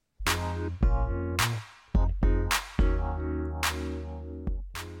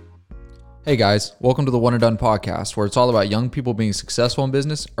Hey guys, welcome to the One and Done podcast, where it's all about young people being successful in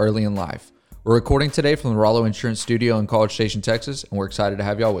business early in life. We're recording today from the Rollo Insurance Studio in College Station, Texas, and we're excited to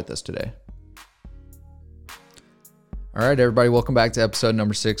have y'all with us today. All right, everybody, welcome back to episode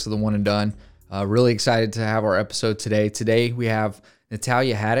number 6 of the One and Done. Really excited to have our episode today. Today we have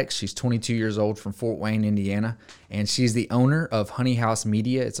Natalia Haddock. She's 22 years old from Fort Wayne, Indiana, and she's the owner of Honey House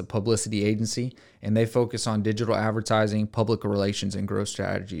Media. It's a publicity agency, and they focus on digital advertising, public relations, and growth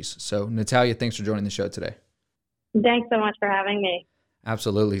strategies. So, Natalia, thanks for joining the show today. Thanks so much for having me.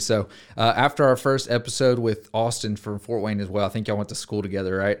 Absolutely. So, after our first episode with Austin from Fort Wayne as well, I think y'all went to school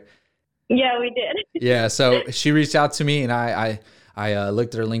together, right? Yeah, we did. Yeah. So she reached out to me, and I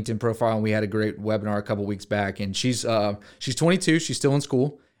looked at her LinkedIn profile, and we had a great webinar a couple weeks back. And she's 22. She's still in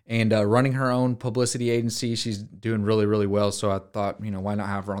school and running her own publicity agency. She's doing really, really well. So I thought, why not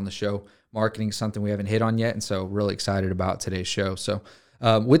have her on the show? Marketing is something we haven't hit on yet, and so really excited about today's show. So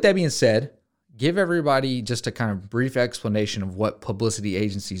with that being said, give everybody just a kind of brief explanation of what publicity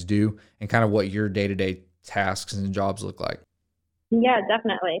agencies do and kind of what your day-to-day tasks and jobs look like. Yeah,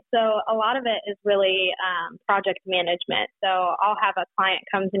 definitely. So a lot of it is really project management. So I'll have a client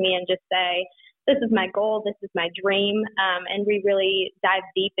come to me and just say, this is my goal, this is my dream, and we really dive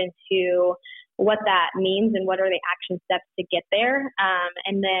deep into what that means and what are the action steps to get there.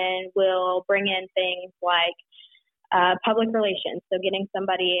 And then we'll bring in things like public relations, so getting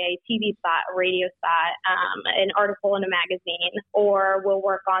somebody a TV spot, a radio spot, an article in a magazine, or we'll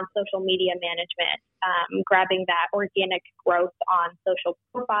work on social media management, grabbing that organic growth on social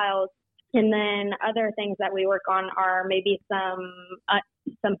profiles. And then other things that we work on are maybe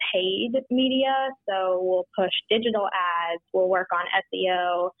some paid media. So we'll push digital ads, we'll work on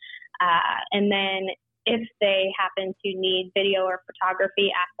SEO, and then if they happen to need video or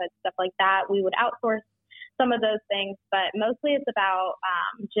photography assets, stuff like that, we would outsource some of those things, but mostly it's about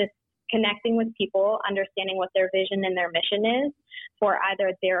just connecting with people, understanding what their vision and their mission is for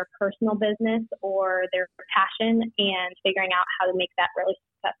either their personal business or their passion, and figuring out how to make that really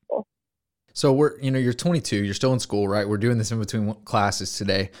successful. So you're 22, you're still in school, right? We're doing this in between classes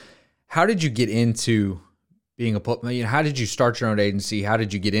today. How did you get into being how did you start your own agency? How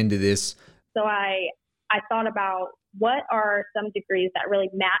did you get into this? So I thought about what are some degrees that really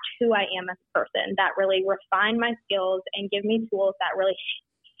match who I am as a person, that really refine my skills and give me tools that really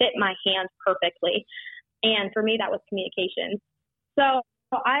fit my hands perfectly. And for me, that was communications. So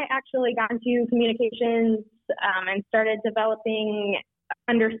I actually got into communications and started developing,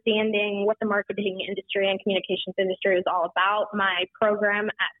 understanding what the marketing industry and communications industry is all about. My program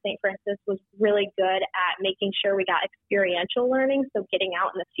at St. Francis was really good at making sure we got experiential learning, so getting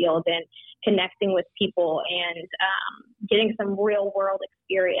out in the field and connecting with people and getting some real world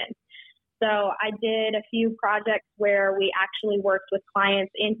experience. So I did a few projects where we actually worked with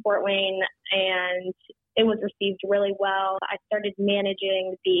clients in Fort Wayne, and it was received really well. I started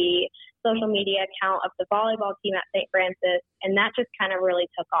managing the social media account of the volleyball team at St. Francis, and that just kind of really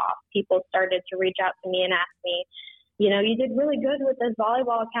took off. People started to reach out to me and ask me, you did really good with this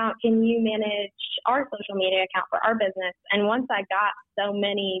volleyball account. Can you manage our social media account for our business? And once I got so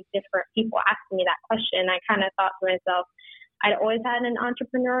many different people asking me that question, I kind of thought to myself, I'd always had an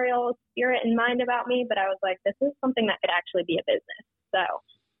entrepreneurial spirit in mind about me, but I was like, this is something that could actually be a business. So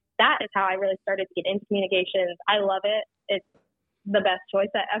that is how I really started to get into communications. I love it. It's the best choice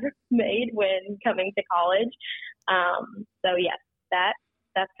I ever made when coming to college. So yes,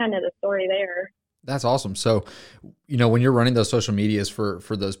 that's kind of the story there. That's awesome. So, when you're running those social medias for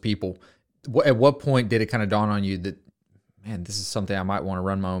those people, at what point did it kind of dawn on you that, man, this is something I might want to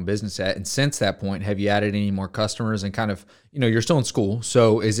run my own business at? And since that point, have you added any more customers and kind of, you're still in school.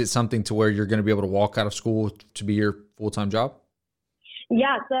 So is it something to where you're going to be able to walk out of school to be your full-time job?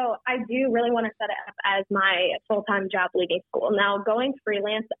 Yeah, so I do really want to set it up as my full-time job leaving school. Now, going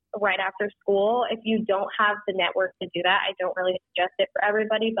freelance right after school, if you don't have the network to do that, I don't really suggest it for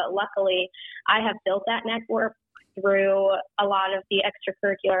everybody. But luckily, I have built that network through a lot of the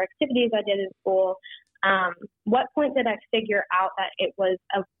extracurricular activities I did in school. What point did I figure out that it was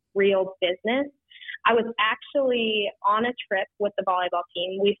a real business? I was actually on a trip with the volleyball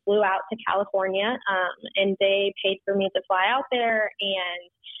team. We flew out to California, and they paid for me to fly out there. And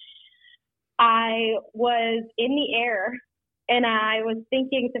I was in the air, and I was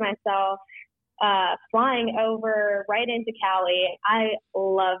thinking to myself, flying over right into Cali. I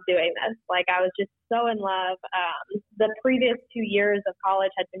love doing this. Like, I was just so in love. The previous 2 years of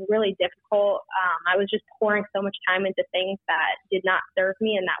college had been really difficult. I was just pouring so much time into things that did not serve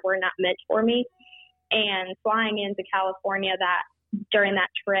me and that were not meant for me. And flying into California during that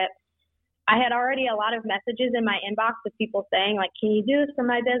trip, I had already a lot of messages in my inbox of people saying, like, can you do this for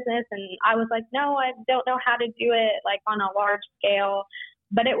my business? And I was like, no, I don't know how to do it like on a large scale.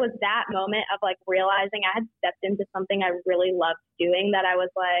 But it was that moment of like realizing I had stepped into something I really loved doing, that I was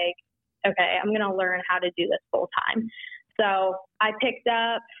like, okay, I'm going to learn how to do this full time. So I picked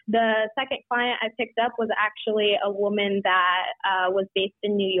up, the second client I picked up was actually a woman that was based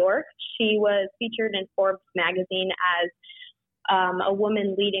in New York. She was featured in Forbes magazine as a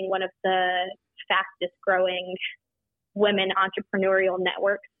woman leading one of the fastest growing women entrepreneurial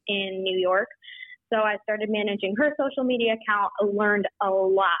networks in New York. So I started managing her social media account. I learned a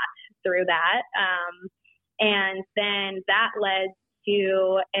lot through that. And then that led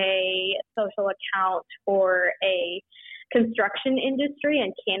to a social account for a construction industry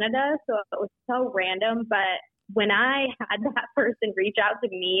in Canada. So it was so random, but when I had that person reach out to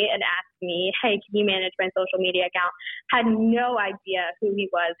me and ask me, hey, can you manage my social media account? Had no idea who he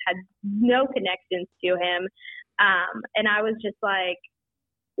was, had no connections to him. And I was just like,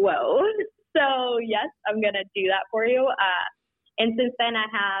 whoa. So yes, I'm going to do that for you. And since then I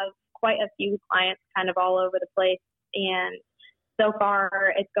have quite a few clients kind of all over the place. And so far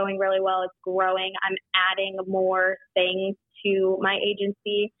it's going really well. It's growing. I'm adding more things to my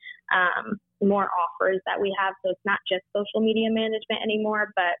agency, more offers that we have. So it's not just social media management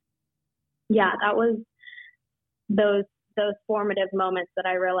anymore, but yeah, that was those formative moments that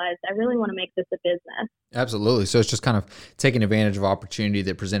I realized I really want to make this a business. Absolutely. So it's just kind of taking advantage of opportunity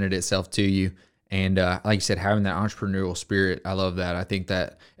that presented itself to you. And like you said, having that entrepreneurial spirit, I love that. I think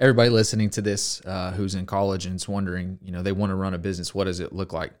that everybody listening to this who's in college and is wondering, they want to run a business, what does it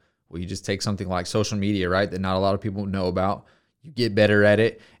look like? Well, you just take something like social media, right, that not a lot of people know about. You get better at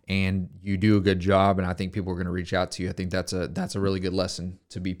it and you do a good job. And I think people are going to reach out to you. I think that's a really good lesson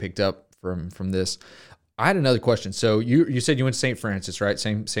to be picked up from this. I had another question. So you said you went to St. Francis, right?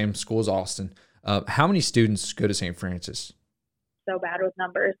 Same school as Austin. How many students go to St. Francis? So bad with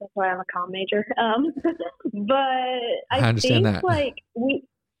numbers. That's why I'm a comm major. But I understand think that. like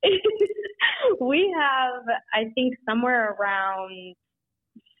we have, I think somewhere around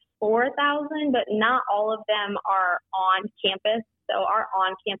 4,000, but not all of them are on campus. So our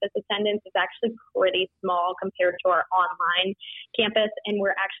on-campus attendance is actually pretty small compared to our online campus. And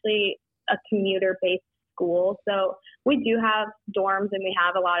we're actually a commuter-based school. So we do have dorms and we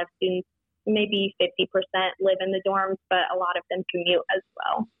have a lot of students, maybe 50% live in the dorms, but a lot of them commute as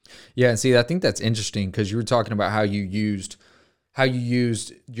well. Yeah, and see, I think that's interesting because you were talking about how you used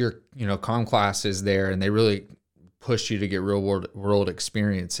your comm classes there, and they really pushed you to get real world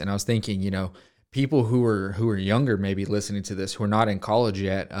experience. And I was thinking, people who are younger, maybe listening to this, who are not in college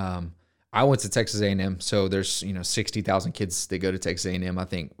yet. I went to Texas A&M, so there's 60,000 kids that go to Texas A&M. I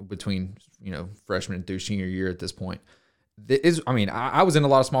think between freshman through senior year at this point. I was in a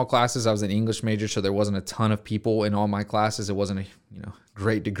lot of small classes. I was an English major, so there wasn't a ton of people in all my classes. It wasn't a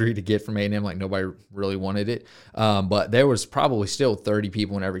great degree to get from A&M. Like nobody really wanted it, but there was probably still 30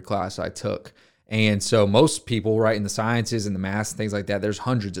 people in every class I took. And so most people, right, in the sciences and the math and things like that, there's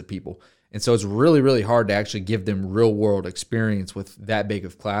hundreds of people. And so it's really, really hard to actually give them real world experience with that big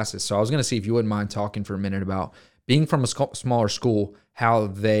of classes. So I was going to see if you wouldn't mind talking for a minute about being from a smaller school, how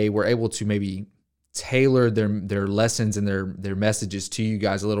they were able to maybe tailor their lessons and their messages to you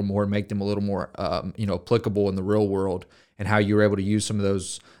guys a little more, make them a little more applicable in the real world, and how you were able to use some of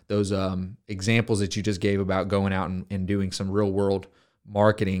those examples that you just gave about going out and doing some real world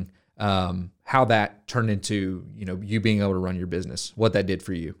marketing, how that turned into you being able to run your business, what that did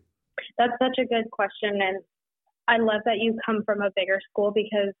for you. That's such a good question, and I love that you come from a bigger school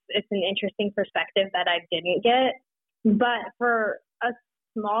because it's an interesting perspective that I didn't get. But for a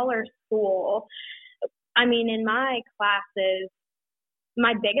smaller school, in my classes,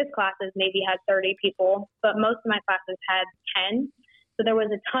 my biggest classes maybe had 30 people, but most of my classes had 10. So there was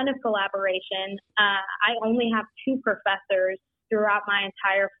a ton of collaboration. I only have 2 professors throughout my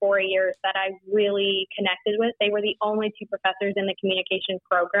entire 4 years that I really connected with. They were the only 2 professors in the communication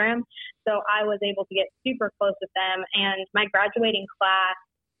program. So I was able to get super close with them. And my graduating class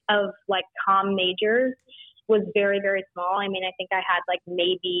of like comm majors was very, very small. I think I had like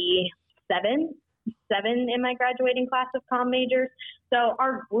maybe seven in my graduating class of comm majors. So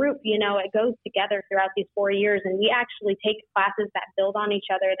our group, it goes together throughout these 4 years, and we actually take classes that build on each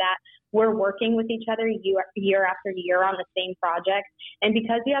other, that we're working with each other year after year on the same project. And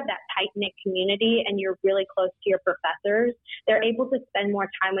because you have that tight-knit community and you're really close to your professors, they're able to spend more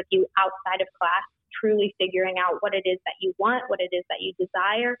time with you outside of class, truly figuring out what it is that you want, what it is that you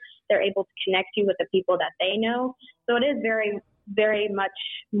desire. They're able to connect you with the people that they know. So it is very, very much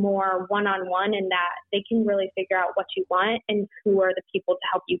more one-on-one in that they can really figure out what you want and who are the people to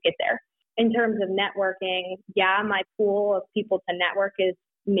help you get there. in terms of networking, yeah, my pool of people to network is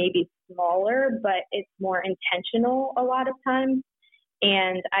maybe smaller, but it's more intentional a lot of times.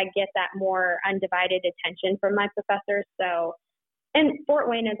 And I get that more undivided attention from my professors. So, and Fort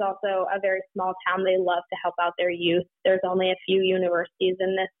Wayne is also a very small town. They love to help out their youth. There's only a few universities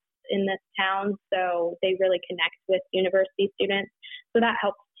in this town, so they really connect with university students. So that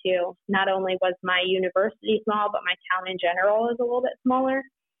helps too. Not only was my university small, but my town in general is a little bit smaller.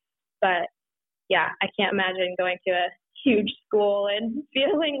 But yeah, I can't imagine going to a huge school and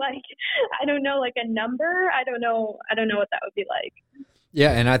feeling like, I don't know, like a number. I don't know what that would be like.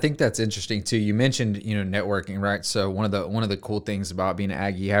 Yeah, and I think that's interesting too. You mentioned, networking, right? So one of the cool things about being an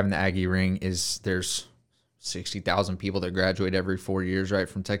Aggie, having the Aggie ring, is there's 60,000 people that graduate every 4 years, right,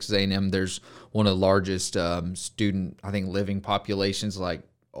 from Texas A&M. There's one of the largest student, I think, living populations, like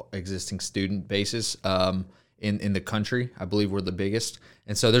existing student bases in the country. I believe we're the biggest.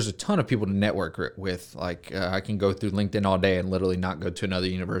 And so there's a ton of people to network with. Like I can go through LinkedIn all day and literally not go to another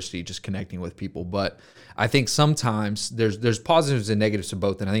university, just connecting with people. But I think sometimes there's positives and negatives to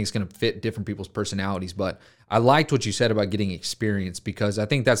both, and I think it's going to fit different people's personalities. But I liked what you said about getting experience, because I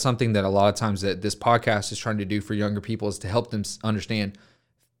think that's something that a lot of times that this podcast is trying to do for younger people, is to help them understand,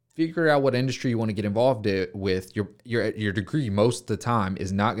 figure out what industry you want to get involved with. Your degree most of the time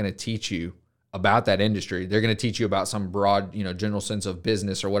is not going to teach you about that industry. They're going to teach you about some broad, general sense of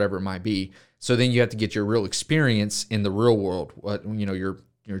business or whatever it might be. So then you have to get your real experience in the real world.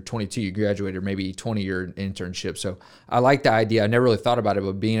 You're 22, you graduated, maybe 20 year internship. So I like the idea. I never really thought about it,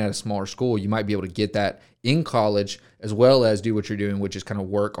 but being at a smaller school, you might be able to get that in college as well as do what you're doing, which is kind of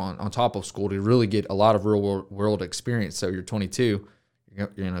work on top of school to really get a lot of real world experience. So you're 22,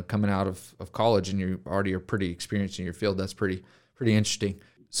 coming out of college, and you already are pretty experienced in your field. That's pretty interesting.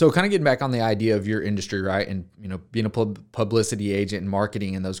 So kind of getting back on the idea of your industry, right? And, being a publicity agent and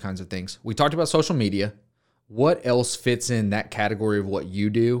marketing and those kinds of things. We talked about social media. What else fits in that category of what you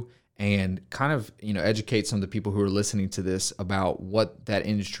do, and kind of, educate some of the people who are listening to this about what that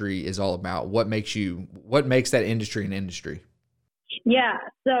industry is all about? What makes that industry an industry? Yeah.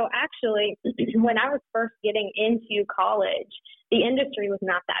 So actually, when I was first getting into college, the industry was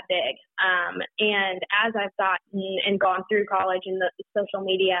not that big. And as I've gotten and gone through college, and the social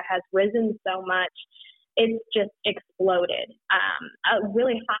media has risen so much, it's just exploded. A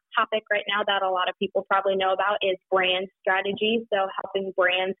really hot topic right now that a lot of people probably know about is brand strategy. So helping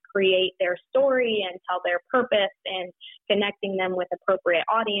brands create their story and tell their purpose and connecting them with appropriate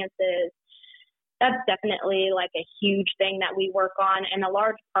audiences. That's definitely like a huge thing that we work on. And a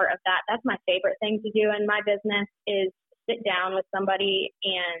large part of that's my favorite thing to do in my business, is sit down with somebody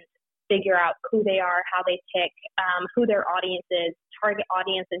and figure out who they are, how they tick, who their audience is. Target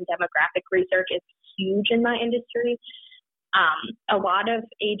audience and demographic research is huge in my industry. A lot of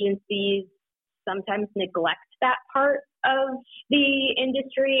agencies sometimes neglect that part of the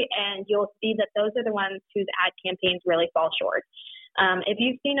industry, and you'll see that those are the ones whose ad campaigns really fall short. If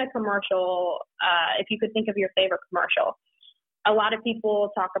you've seen a commercial, if you could think of your favorite commercial, a lot of people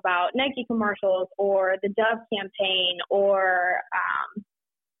talk about Nike commercials or the Dove campaign, or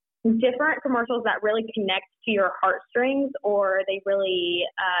different commercials that really connect to your heartstrings, or they really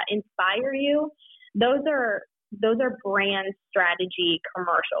inspire you. Those are brand strategy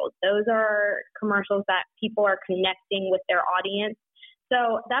commercials. Those are commercials that people are connecting with their audience.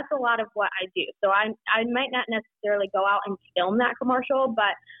 So that's a lot of what I do. So I might not necessarily go out and film that commercial,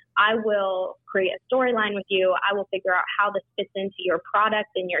 but I will create a storyline with you. I will figure out how this fits into your product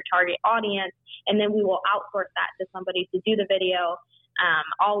and your target audience, and then we will outsource that to somebody to do the video.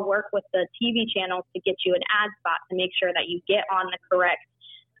 I'll work with the TV channels to get you an ad spot to make sure that you get on the correct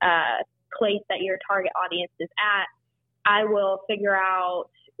place that your target audience is at. I will figure out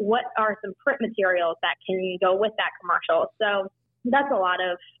what are some print materials that can go with that commercial. So that's a lot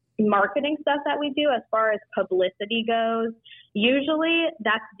of marketing stuff that we do. As far as publicity goes, usually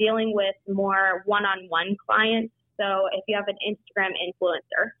that's dealing with more one-on-one clients. So if you have an Instagram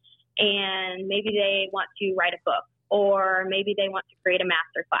influencer and maybe they want to write a book, or maybe they want to create a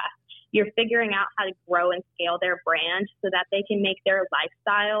masterclass, you're figuring out how to grow and scale their brand so that they can make their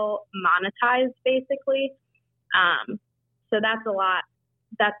lifestyle monetized, basically. So that's a lot.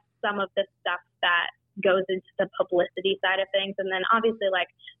 That's some of the stuff that goes into the publicity side of things. And then obviously, like,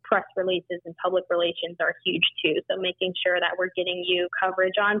 press releases and public relations are huge too. So making sure that we're getting you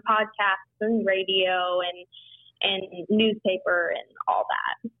coverage on podcasts and radio and newspaper and all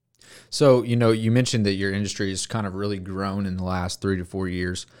that. So, you mentioned that your industry has kind of really grown in the last 3 to 4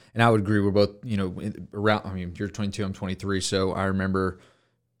 years. And I would agree, we're both, around, you're 22, I'm 23. So I remember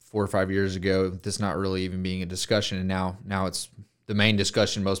 4 or 5 years ago, this not really even being a discussion. And now it's the main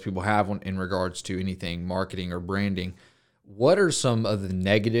discussion most people have in regards to anything marketing or branding. What are some of the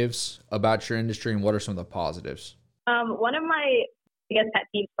negatives about your industry, and what are some of the positives? One of my biggest pet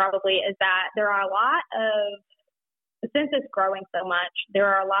peeves probably is that there are a lot of, since it's growing so much, there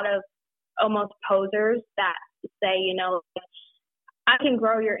are a lot of almost posers that say, I can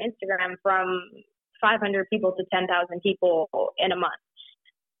grow your Instagram from 500 people to 10,000 people in a month.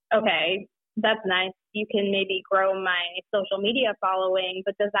 Okay, that's nice. You can maybe grow my social media following,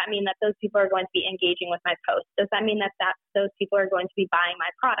 but does that mean that those people are going to be engaging with my posts? Does that mean that those people are going to be buying my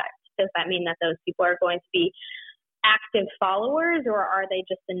product? Does that mean that those people are going to be active followers, or are they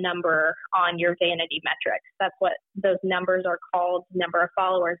just a number on your vanity metrics? That's what those numbers are called: number of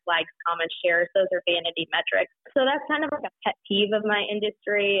followers, likes, comments, shares. Those are vanity metrics. So that's kind of like a pet peeve of my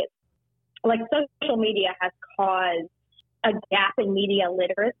industry. Like, social media has caused a gap in media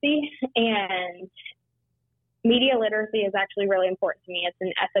literacy, and media literacy is actually really important to me. It's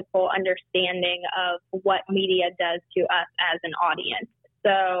an ethical understanding of what media does to us as an audience.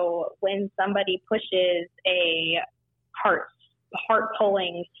 So when somebody pushes a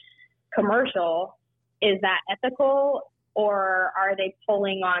heart-pulling commercial, is that ethical, or are they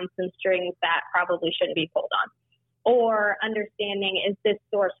pulling on some strings that probably shouldn't be pulled on? Or understanding, is this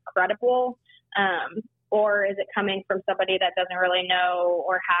source credible, or is it coming from somebody that doesn't really know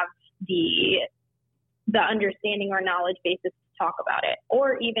or have the understanding or knowledge basis to talk about it?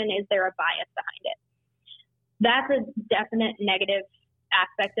 Or even, is there a bias behind it? That's a definite negative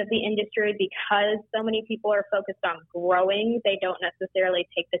aspect of the industry, because so many people are focused on growing. They don't necessarily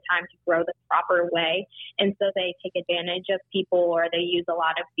take the time to grow the proper way. And so they take advantage of people, or they use a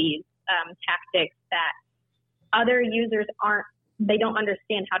lot of these tactics that other users they don't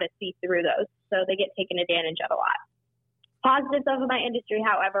understand how to see through those. So they get taken advantage of a lot. Positives of my industry,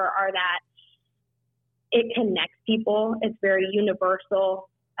 however, are that it connects people. It's very universal.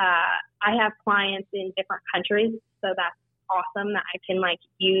 I have clients in different countries, so that's awesome that I can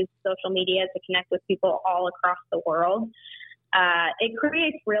use social media to connect with people all across the world. It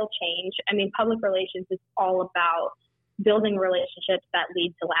creates real change. I mean, public relations is all about building relationships that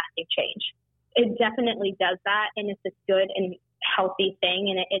lead to lasting change. It definitely does that, and it's a good and healthy thing,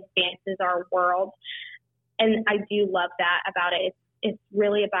 and it advances our world. And I do love that about it. It's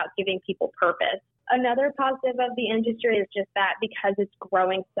really about giving people purpose. Another positive of the industry is just that because it's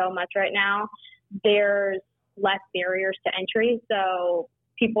growing so much right now, there's less barriers to entry. So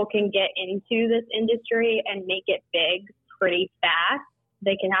people can get into this industry and make it big pretty fast.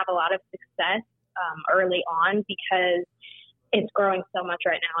 They can have a lot of success early on because it's growing so much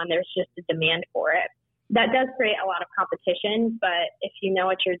right now, and there's just a demand for it. That does create a lot of competition, but if you know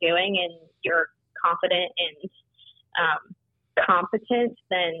what you're doing and you're confident and competent,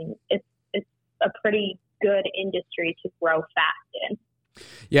 then it's a pretty good industry to grow fast in.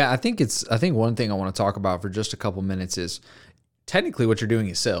 Yeah, I think one thing I want to talk about for just a couple minutes is technically what you're doing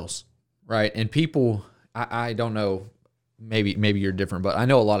is sales, right? And people, I don't know, maybe you're different, but I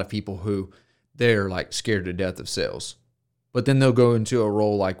know a lot of people who they're scared to death of sales, but then they'll go into a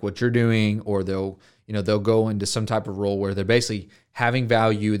role like what you're doing, or they'll go into some type of role where they're basically having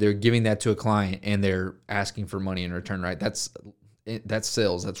value, they're giving that to a client, and they're asking for money in return, right? That's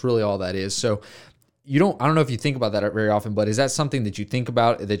sales. That's really all that is. So I don't know if you think about that very often, but is that something that you think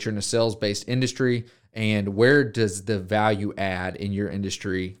about, that you're in a sales-based industry, and where does the value add in your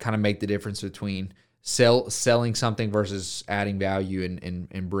industry kind of make the difference between selling something versus adding value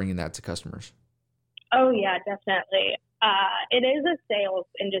and bringing that to customers? Oh yeah, definitely. It is a sales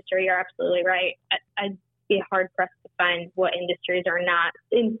industry. You're absolutely right. I'd be hard pressed to find what industries are not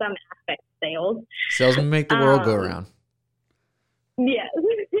in some aspect sales. Salesmen make the world go around. Yes.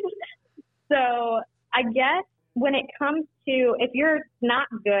 So I guess when it comes to, if you're not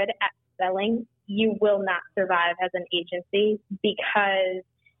good at selling, you will not survive as an agency, because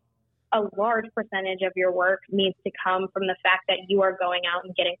a large percentage of your work needs to come from the fact that you are going out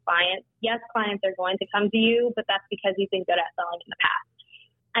and getting clients. Yes, clients are going to come to you, but that's because you've been good at selling in the past.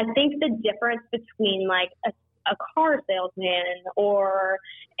 I think the difference between a car salesman or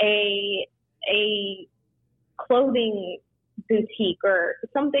a clothing boutique or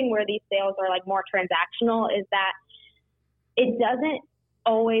something where these sales are more transactional is that it doesn't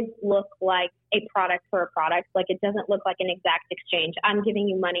always look like a product for a product. It doesn't look like an exact exchange. I'm giving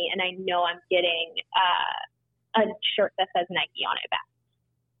you money and I know I'm getting a shirt that says Nike on it back.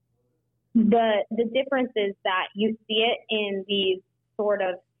 The difference is that you see it in these sort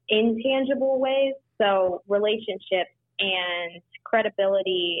of intangible ways. So relationships and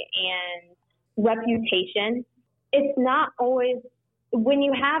credibility and reputation. It's not always when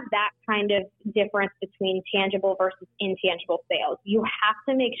you have that kind of difference between tangible versus intangible sales, you have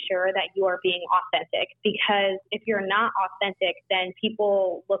to make sure that you are being authentic, because if you're not authentic, then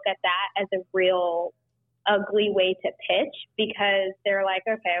people look at that as a real ugly way to pitch, because they're like,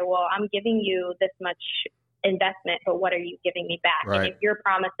 okay, well, I'm giving you this much investment, but what are you giving me back? Right. And if you're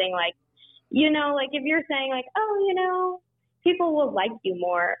promising like, you know, like if you're saying like, oh, you know, people will like you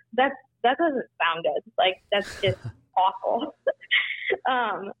more, that doesn't sound good. Like that's just awful.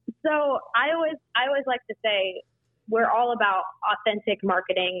 So I always like to say we're all about authentic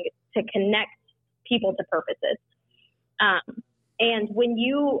marketing to connect people to purposes. And when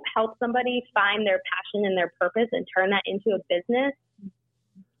you help somebody find their passion and their purpose and turn that into a business,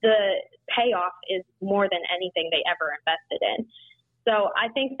 the payoff is more than anything they ever invested in. So I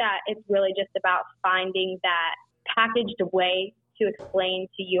think that it's really just about finding that packaged way to explain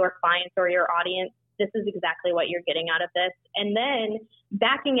to your clients or your audience, this is exactly what you're getting out of this. And then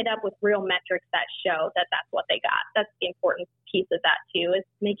backing it up with real metrics that show that that's what they got. That's the important piece of that too, is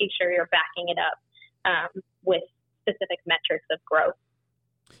making sure you're backing it up with specific metrics of growth.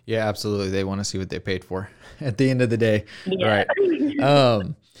 Yeah, absolutely. They want to see what they paid for at the end of the day. Yeah.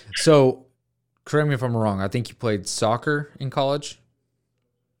 Right. So correct me if I'm wrong. I think you played soccer in college.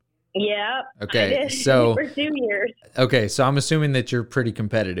 Yeah. Okay. I did So for 2 years. Okay. So I'm assuming that you're pretty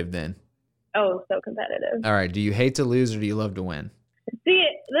competitive then. Oh, so competitive. All right. Do you hate to lose or do you love to win? See,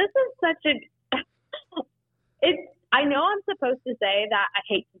 this is such I know I'm supposed to say that I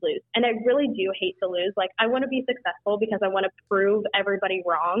hate to lose, and I really do hate to lose. Like, I want to be successful because I want to prove everybody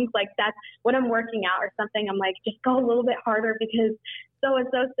wrong. Like, that's when I'm working out or something, I'm like, just go a little bit harder because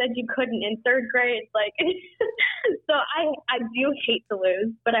so-and-so said you couldn't in third grade. Like, so I do hate to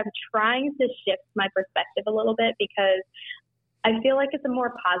lose, but I'm trying to shift my perspective a little bit because I feel like it's a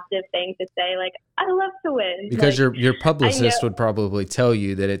more positive thing to say, like, I love to win. Because like, your publicist would probably tell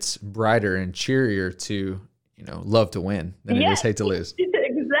you that it's brighter and cheerier to, love to win than it is hate to lose.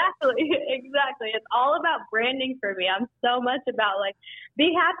 Exactly. It's all about branding for me. I'm so much about like,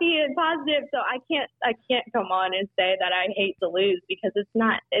 be happy and positive. So I can't come on and say that I hate to lose because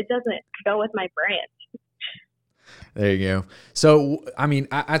it doesn't go with my brand. There you go. So, I mean,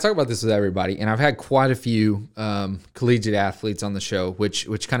 I talk about this with everybody, and I've had quite a few collegiate athletes on the show,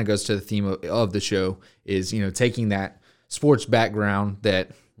 which kind of goes to the theme of the show is, taking that sports background that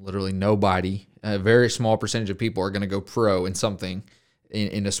literally nobody, a very small percentage of people are going to go pro in something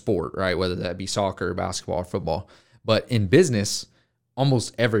in a sport, right? Whether that be soccer, basketball, or football. But in business,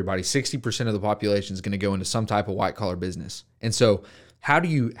 almost everybody, 60% of the population is going to go into some type of white collar business. And so how do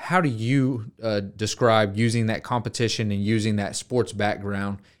you describe using that competition and using that sports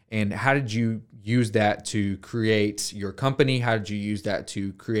background? And how did you use that to create your company? How did you use that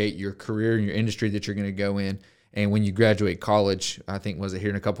to create your career and your industry that you're going to go in? And when you graduate college, I think, was it here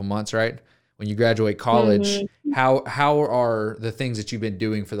in a couple months, right? When you graduate college, mm-hmm. how are the things that you've been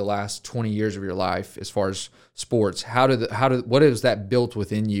doing for the last 20 years of your life as far as sports? What is that built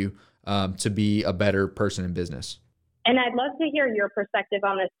within you to be a better person in business? And I'd love to hear your perspective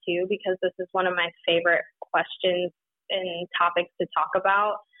on this too, because this is one of my favorite questions and topics to talk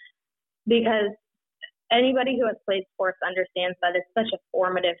about. Because anybody who has played sports understands that it's such a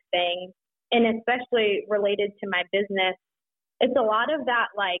formative thing. And especially related to my business, it's a lot of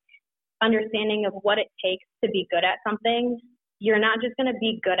that like understanding of what it takes to be good at something. You're not just going to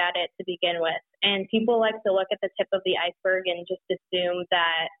be good at it to begin with. And people like to look at the tip of the iceberg and just assume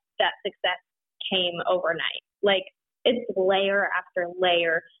that success came overnight. Like, it's layer after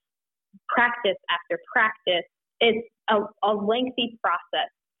layer, practice after practice. It's a lengthy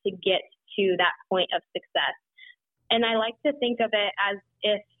process to get to that point of success. And I like to think of it as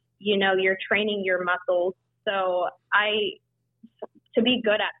if, you're training your muscles. So to be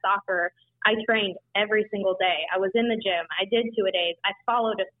good at soccer, I trained every single day. I was in the gym. I did 2-a-days. I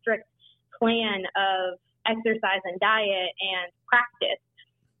followed a strict plan of exercise and diet and practice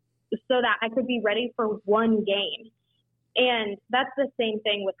so that I could be ready for one game. And that's the same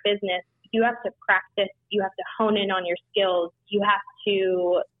thing with business. You have to practice. You have to hone in on your skills. You have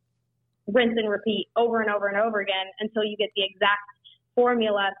to rinse and repeat over and over and over again until you get the exact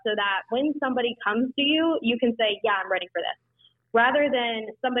formula so that when somebody comes to you, you can say, yeah, I'm ready for this. Rather than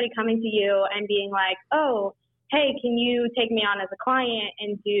somebody coming to you and being like, oh, hey, can you take me on as a client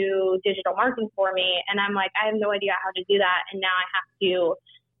and do digital marketing for me? And I'm like, I have no idea how to do that. And now I have to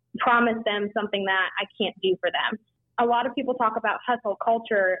promise them something that I can't do for them. A lot of people talk about hustle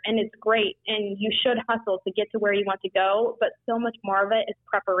culture, and it's great, and you should hustle to get to where you want to go, but so much more of it is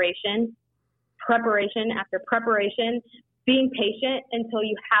preparation after preparation, being patient until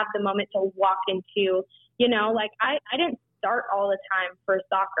you have the moment to walk into, like I didn't start all the time for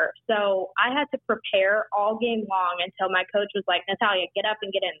soccer. So I had to prepare all game long until my coach was like, Natalia, get up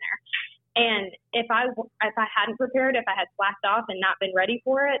and get in there. And if I hadn't prepared, if I had slacked off and not been ready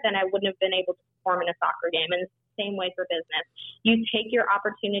for it, then I wouldn't have been able to perform in a soccer game. And it's the same way for business. You take your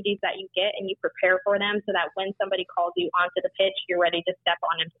opportunities that you get and you prepare for them so that when somebody calls you onto the pitch, you're ready to step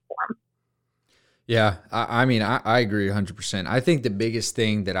on and perform. Yeah, I mean, I agree 100%. I think the biggest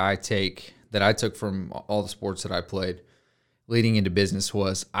thing that I took from all the sports that I played leading into business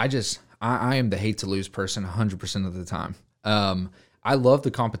was I am the hate to lose person 100% of the time. I love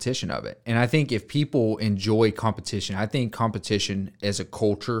the competition of it. And I think if people enjoy competition, I think competition as a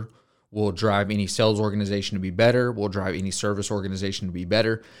culture will drive any sales organization to be better, will drive any service organization to be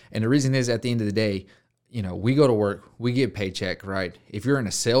better. And the reason is, at the end of the day, we go to work, we get a paycheck, right? If you're in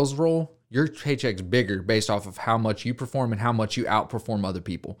a sales role, your paycheck's bigger based off of how much you perform and how much you outperform other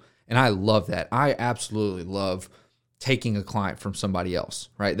people. And I love that. I absolutely love taking a client from somebody else,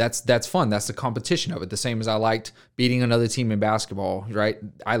 right? That's fun. That's the competition of it. The same as I liked beating another team in basketball, right?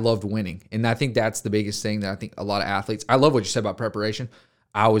 I loved winning. And I think that's the biggest thing that I think a lot of athletes, I love what you said about preparation.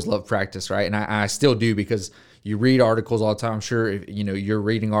 I always love practice, right? And I still do, because you read articles all the time. I'm sure if, you're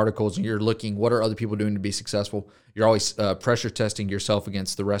reading articles and you're looking, what are other people doing to be successful? You're always pressure testing yourself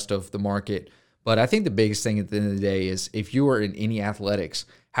against the rest of the market. But I think the biggest thing at the end of the day is, if you are in any athletics,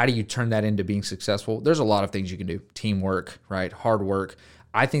 how do you turn that into being successful? There's a lot of things you can do. Teamwork, right? Hard work.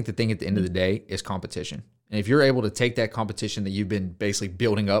 I think the thing at the end of the day is competition. And if you're able to take that competition that you've been basically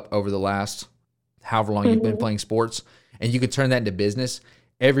building up over the last however long you've been playing sports, and you could turn that into business,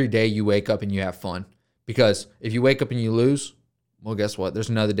 every day you wake up and you have fun. Because if you wake up and you lose, well, guess what? There's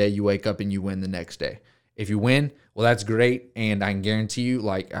another day you wake up and you win the next day. If you win, well, that's great. And I can guarantee you,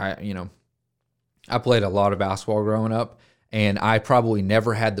 I played a lot of basketball growing up, and I probably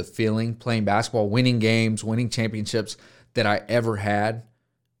never had the feeling playing basketball, winning games, winning championships, that I ever had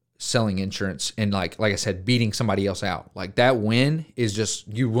selling insurance and like I said, beating somebody else out. Like, that win is just,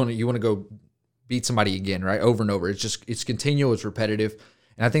 you want to go beat somebody again, right? Over and over. It's continual, it's repetitive.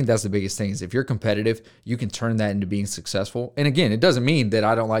 And I think that's the biggest thing, is if you're competitive, you can turn that into being successful. And again, it doesn't mean that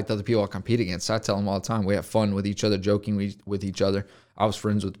I don't like the other people I compete against. I tell them all the time, we have fun with each other, joking with each other. I was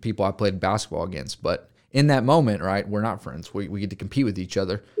friends with the people I played basketball against, but in that moment, right, we're not friends. We get to compete with each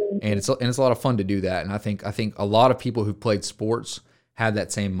other, and it's a lot of fun to do that. And I think a lot of people who've played sports have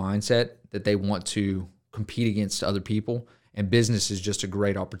that same mindset, that they want to compete against other people, and business is just a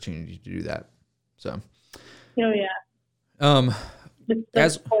great opportunity to do that. So, oh yeah,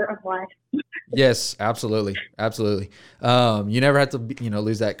 as part of life. Yes, absolutely. You never have to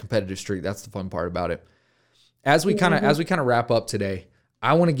lose that competitive streak. That's the fun part about it. As we kind of wrap up today,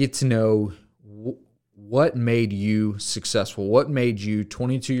 I want to get to know what made you successful. What made you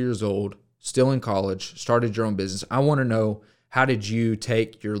 22 years old, still in college, started your own business? I want to know, how did you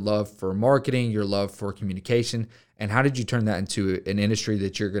take your love for marketing, your love for communication, and how did you turn that into an industry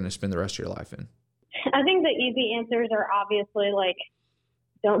that you're going to spend the rest of your life in? I think the easy answers are obviously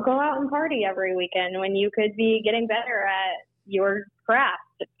don't go out and party every weekend when you could be getting better at your craft,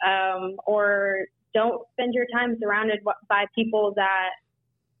 or don't spend your time surrounded by people that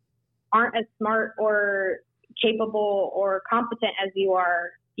aren't as smart or capable or competent as you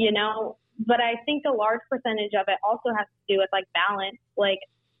are, But I think a large percentage of it also has to do with balance,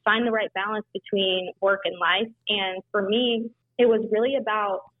 find the right balance between work and life. And for me, it was really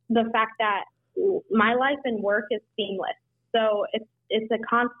about the fact that my life and work is seamless. So it's a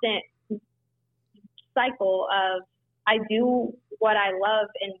constant cycle of, I do what I love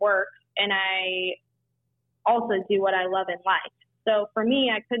in work, and I also do what I love in life. So for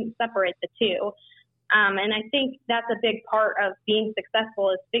me, I couldn't separate the two. And I think that's a big part of being successful,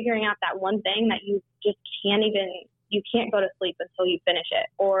 is figuring out that one thing that you just you can't go to sleep until you finish it,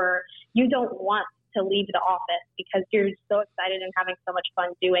 or you don't want to leave the office because you're so excited and having so much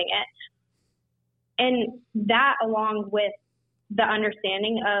fun doing it. And that, along with the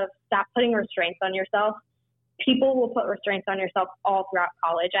understanding of stop putting restraints on yourself. People will put restraints on yourself all throughout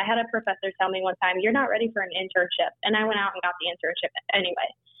college. I had a professor tell me one time, you're not ready for an internship. And I went out and got the internship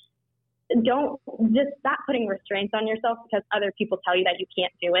anyway. Don't just stop putting restraints on yourself because other people tell you that you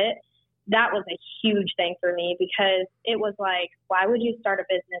can't do it. That was a huge thing for me, because it was why would you start a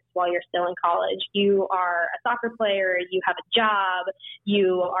business while you're still in college? You are a soccer player, you have a job,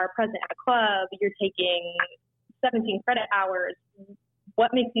 you are president of a club, you're taking 17 credit hours. What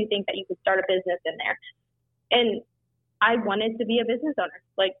makes you think that you could start a business in there? And I wanted to be a business owner.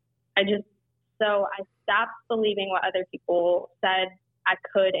 So I stopped believing what other people said I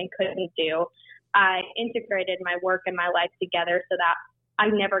could and couldn't do. I integrated my work and my life together so that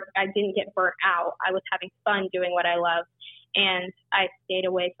I didn't get burnt out. I was having fun doing what I love, and I stayed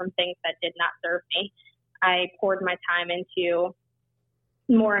away from things that did not serve me. I poured my time into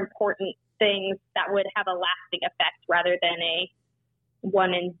more important things that would have a lasting effect rather than a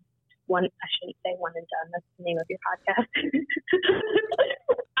one and one. I shouldn't say one and done. That's the name of your podcast.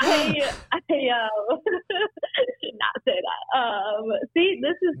 I should not say that. See,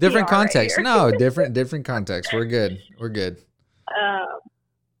 this is different PR context. right No, different context. We're good.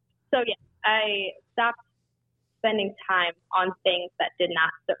 So yeah, I stopped spending time on things that did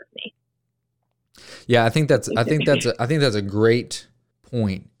not serve me. Yeah, I think that's a great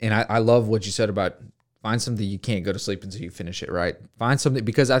point. And I love what you said about find something you can't go to sleep until you finish it, right? Find something,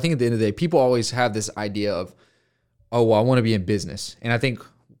 because I think at the end of the day, people always have this idea of, oh, well, I want to be in business. And I think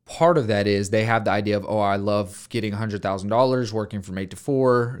part of that is they have the idea of, oh, I love getting $100,000, working from 8 to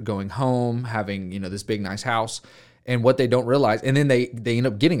 4, going home, having, this big, nice house. And what they don't realize, and then they end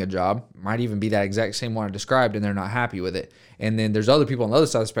up getting a job, might even be that exact same one I described, and they're not happy with it. And then there's other people on the other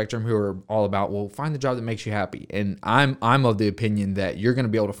side of the spectrum who are all about, well, find the job that makes you happy. And I'm of the opinion that you're going to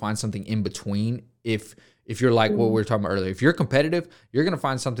be able to find something in between if you're like what we were talking about earlier. If you're competitive, you're going to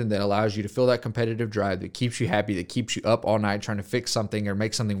find something that allows you to feel that competitive drive, that keeps you happy, that keeps you up all night trying to fix something or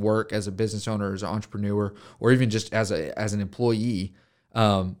make something work as a business owner, as an entrepreneur, or even just as an employee.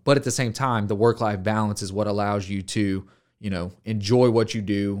 But at the same time, the work-life balance is what allows you to, enjoy what you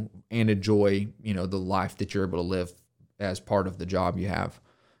do and enjoy, the life that you're able to live as part of the job you have.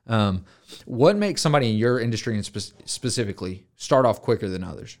 What makes somebody in your industry and specifically start off quicker than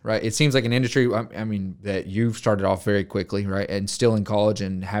others, right? It seems like an industry, that you've started off very quickly, right? And still in college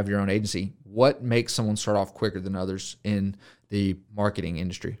and have your own agency. What makes someone start off quicker than others in the marketing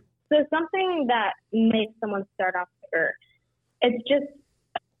industry? So something that makes someone start off quicker, it's just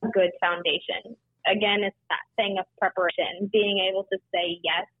a good foundation. Again, it's that thing of preparation, being able to say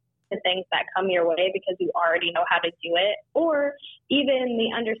yes to things that come your way because you already know how to do it, or even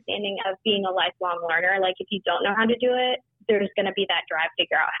the understanding of being a lifelong learner. Like if you don't know how to do it, there's going to be that drive to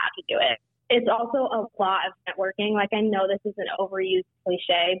figure out how to do it. It's also a lot of networking. Like I know this is an overused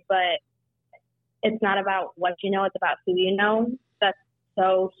cliche, but it's not about what you know, it's about who you know. That's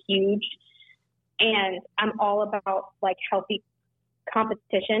so huge. And I'm all about like healthy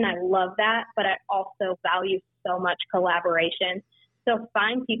competition. I love that, but I also value so much collaboration. So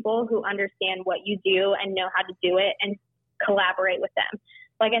find people who understand what you do and know how to do it and collaborate with them.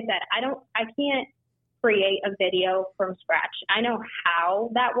 Like I said, I can't create a video from scratch. I know how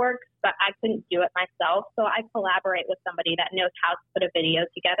that works, but I couldn't do it myself. So I collaborate with somebody that knows how to put a video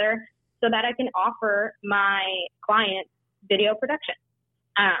together so that I can offer my clients video production.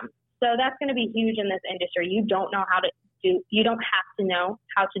 So that's going to be huge in this industry. You don't have to know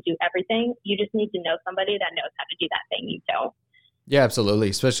how to do everything. You just need to know somebody that knows how to do that thing you don't. Yeah, absolutely.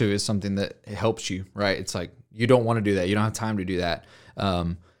 Especially if it's something that helps you, right? It's like, you don't want to do that. You don't have time to do that.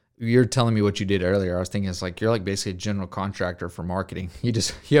 You're telling me what you did earlier. I was thinking it's like, you're like basically a general contractor for marketing. You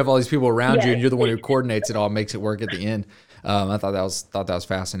have all these people around you and you're the one who coordinates it all, makes it work at the end. I thought that was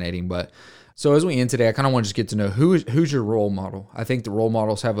fascinating. But so as we end today, I kind of want to just get to know who's your role model. I think the role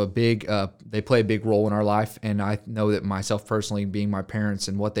models have they play a big role in our life. And I know that myself personally, being my parents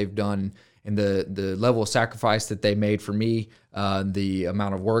and what they've done and the level of sacrifice that they made for me, the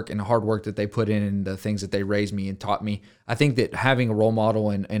amount of work and hard work that they put in and the things that they raised me and taught me. I think that having a role model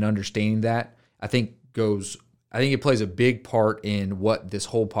and understanding that, I think it plays a big part in what this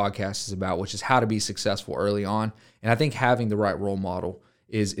whole podcast is about, which is how to be successful early on. And I think having the right role model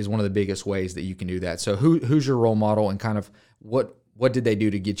is one of the biggest ways that you can do that. So who's your role model and kind of what did they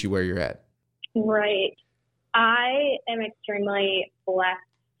do to get you where you're at? Right. I am extremely blessed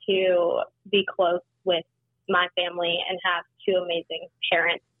to be close with my family and have two amazing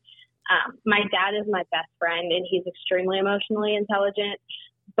parents. My dad is my best friend and he's extremely emotionally intelligent,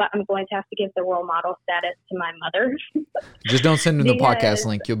 but I'm going to have to give the role model status to my mother. Just don't send him the podcast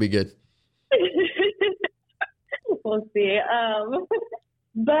link. You'll be good. We'll see.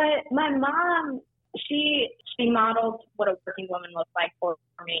 But my mom, she modeled what a working woman looks like for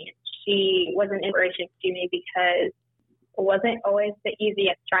me. She was an inspiration to me because it wasn't always the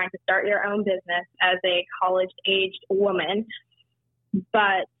easiest trying to start your own business as a college-aged woman.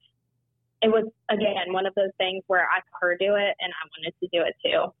 But it was, again, one of those things where I saw her do it and I wanted to do it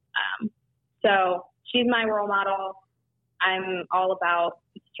too. So she's my role model. I'm all about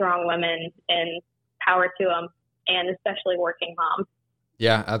strong women and power to them, and especially working moms.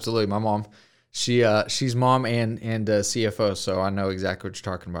 Yeah, absolutely. My mom, she's mom and CFO, so I know exactly what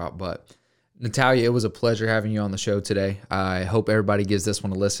you're talking about. But Natalia, it was a pleasure having you on the show today. I hope everybody gives this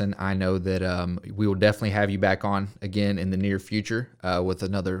one a listen. I know that we will definitely have you back on again in the near future with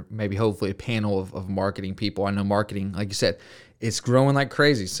another, maybe hopefully a panel of marketing people. I know marketing, like you said, it's growing like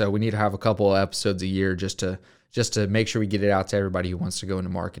crazy. So we need to have a couple of episodes a year just to make sure we get it out to everybody who wants to go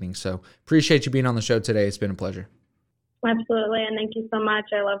into marketing. So appreciate you being on the show today. It's been a pleasure. Absolutely. And thank you so much.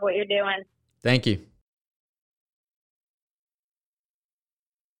 I love what you're doing. Thank you.